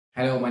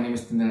Hello, my name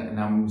is TintheL and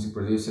I'm a music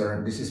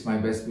producer. This is my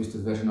best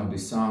boosted version of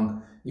this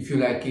song. If you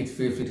like it,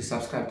 feel free to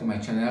subscribe to my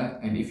channel,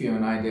 and if you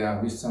have an idea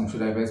which song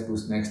should I best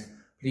boost next,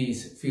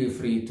 please feel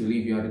free to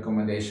leave your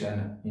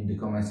recommendation in the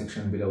comment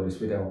section below this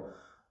video.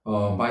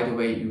 By the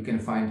way, you can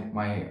find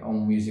my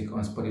own music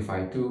on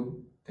Spotify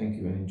too. Thank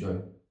you and enjoy.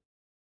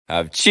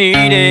 I've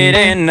cheated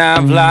and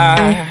I've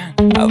lied,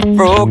 I've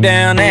broke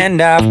down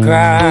and I've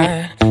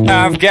cried.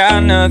 I've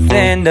got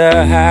nothing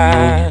to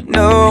hide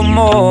no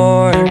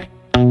more.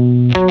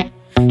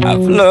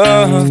 I've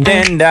loved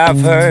and I've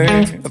hurt,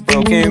 I've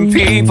broken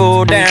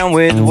people down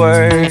with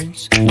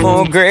words,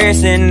 more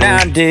grace than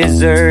I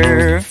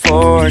deserve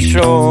for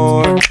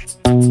sure.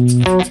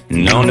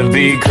 Known to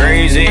be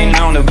crazy,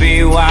 known to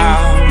be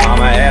wild.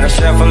 Mama had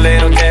herself a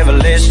little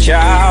devilish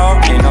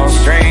child. Ain't no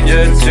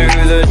stranger to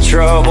the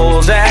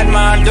troubles at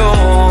my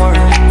door.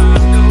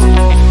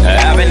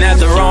 I've been at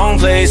the wrong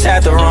place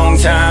at the wrong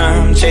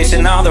time,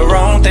 chasing all the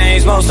wrong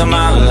things most of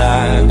my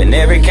life, and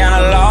every kind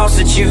of loss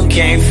that you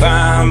can't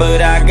find.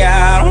 But I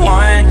got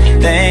one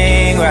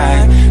thing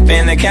right,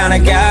 been the kind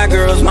of guy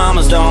girls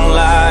mamas don't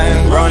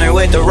like, running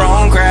with the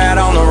wrong crowd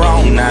on the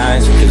wrong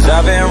nights. Cause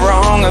I've been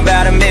wrong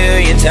about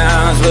 1,000,000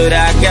 times, but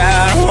I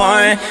got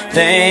one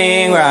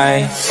thing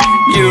right.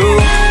 You.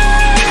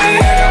 I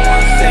got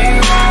one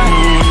thing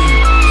right.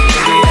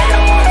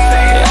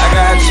 I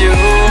got you.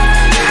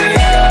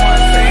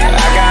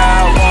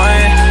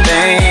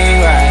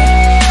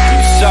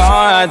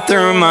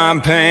 Through my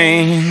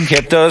pain,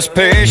 kept us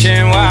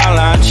patient while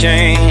I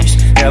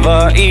changed.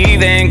 Never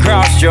even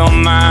crossed your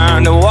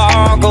mind to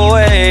walk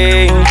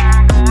away.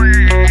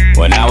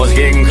 When I was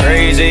getting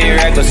crazy,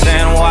 reckless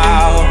and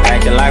wild,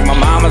 acting like my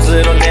mama's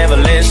little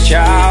devilish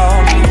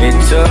child. It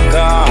took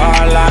a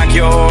heart like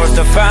yours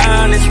to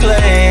find its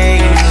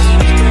place.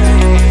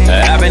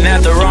 I've been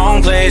at the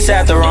wrong place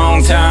at the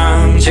wrong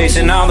time,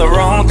 chasing all the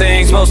wrong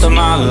things most of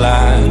my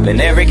life,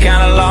 and every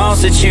kind of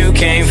loss that you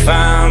can't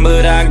find.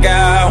 But I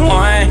got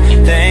one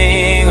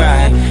thing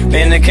right,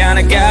 been the kind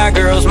of guy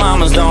girls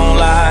mamas don't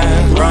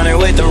like, running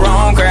with the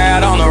wrong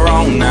crowd on the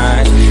wrong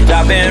nights.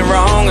 I've been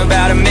wrong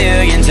about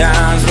 1,000,000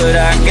 times, but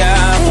I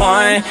got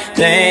one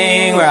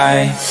thing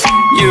right.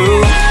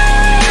 You.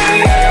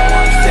 I got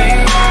one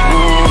thing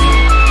right.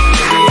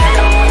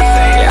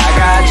 I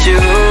got you.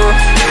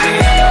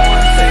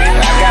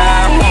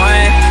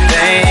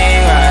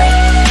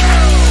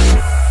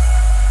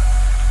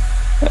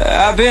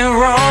 I've been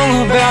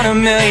wrong about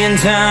 1,000,000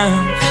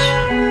 times,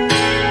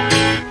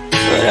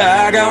 but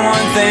I got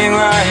one thing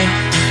right.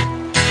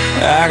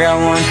 I got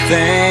one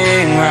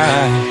thing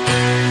right.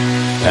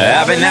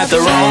 I've been at the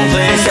wrong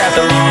place at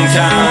the wrong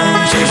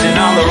time, chasing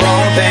all the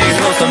wrong things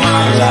most of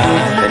my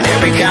life, and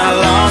every kind of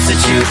loss that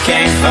you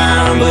can't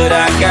find. But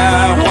I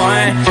got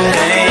one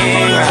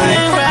thing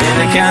right, been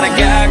the kind of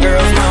guy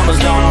girls mamas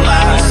don't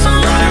like,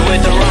 running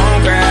with the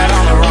wrong crowd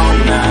on the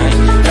wrong night.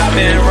 I've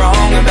been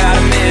wrong about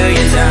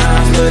 1,000,000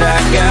 times, but I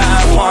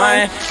got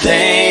one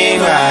thing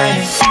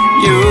right.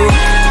 You.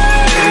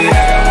 Baby,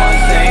 I got one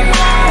thing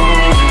right.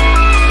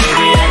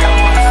 Baby, I got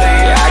one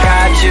thing. I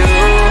got you.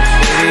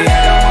 Baby, I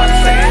got one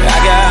thing. I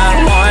got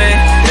one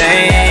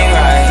thing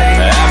right.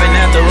 I've been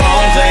at the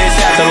wrong place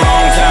at the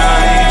wrong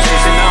time,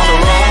 chasing all the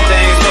wrong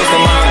things most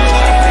of my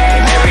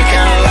life, and every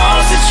kind of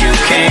loss that you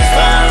can't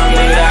find.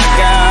 But I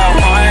got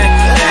one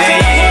thing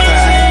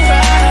right.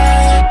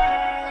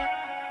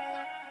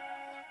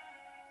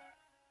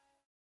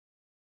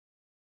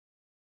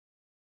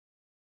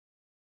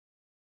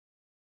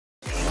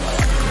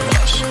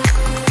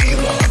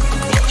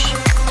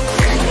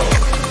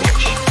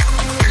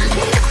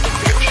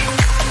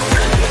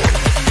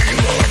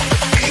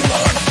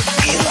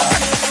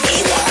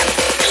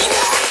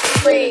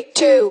 Three,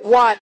 two, one.